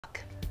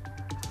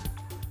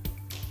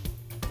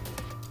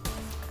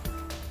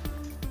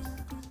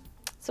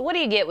So what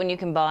do you get when you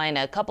combine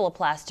a couple of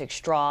plastic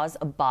straws,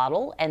 a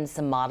bottle, and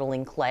some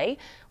modeling clay?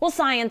 Well,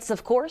 science,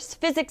 of course,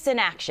 physics in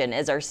action,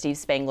 as our Steve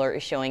Spangler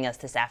is showing us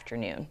this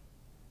afternoon.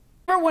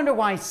 Ever wonder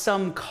why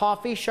some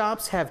coffee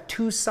shops have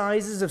two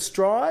sizes of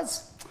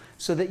straws?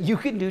 So that you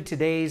can do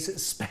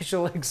today's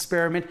special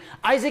experiment.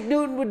 Isaac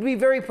Newton would be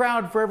very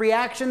proud. For every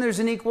action, there's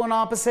an equal and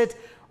opposite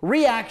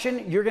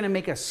reaction. You're going to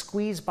make a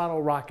squeeze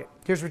bottle rocket.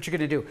 Here's what you're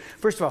going to do.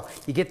 First of all,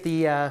 you get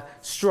the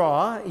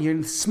straw,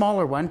 your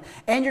smaller one,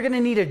 and you're going to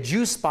need a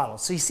juice bottle.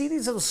 So you see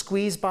these little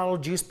squeeze bottle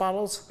juice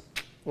bottles?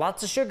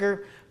 Lots of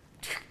sugar.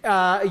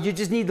 You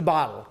just need the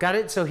bottle. Got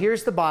it? So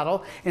here's the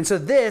bottle. And so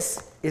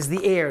this is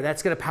the air.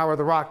 That's going to power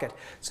the rocket.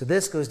 So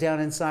this goes down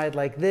inside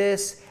like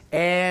this,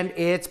 and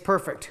it's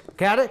perfect.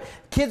 Got it?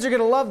 Kids are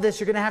going to love this.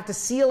 You're going to have to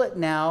seal it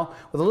now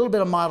with a little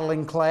bit of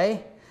modeling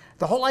clay.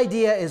 The whole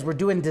idea is we're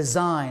doing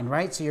design,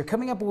 right? So you're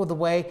coming up with a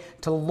way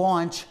to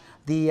launch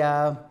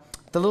the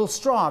little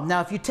straw. Now,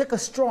 if you took a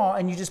straw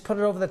and you just put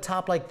it over the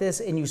top like this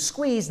and you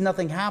squeeze,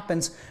 nothing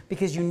happens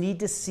because you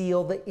need to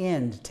seal the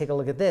end. Take a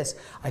look at this.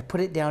 I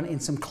put it down in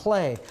some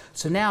clay.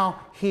 So now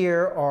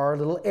here are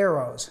little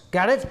arrows.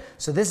 Got it?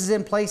 So this is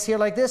in place here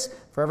like this.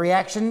 For every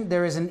action,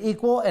 there is an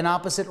equal and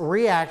opposite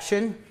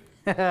reaction.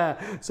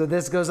 So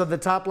this goes on the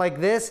top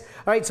like this.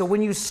 All right, so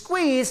when you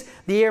squeeze,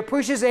 the air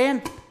pushes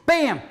and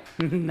bam!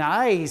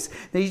 Nice.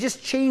 Now you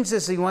just change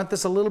this. So you want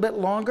this a little bit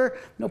longer?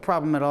 No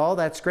problem at all.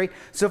 That's great.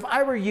 So if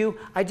I were you,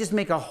 I'd just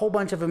make a whole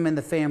bunch of them in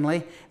the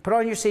family. Put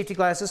on your safety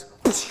glasses.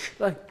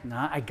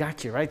 Nah, I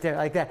got you right there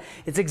like that.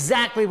 It's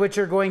exactly what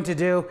you're going to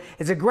do.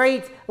 It's a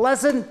great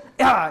lesson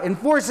in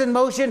force and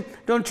motion.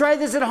 Don't try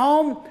this at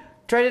home.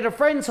 Try it at a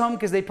friend's home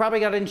because they probably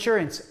got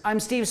insurance. I'm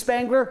Steve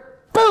Spangler.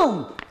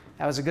 Boom!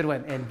 That was a good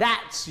one. And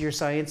that's your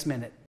Science Minute.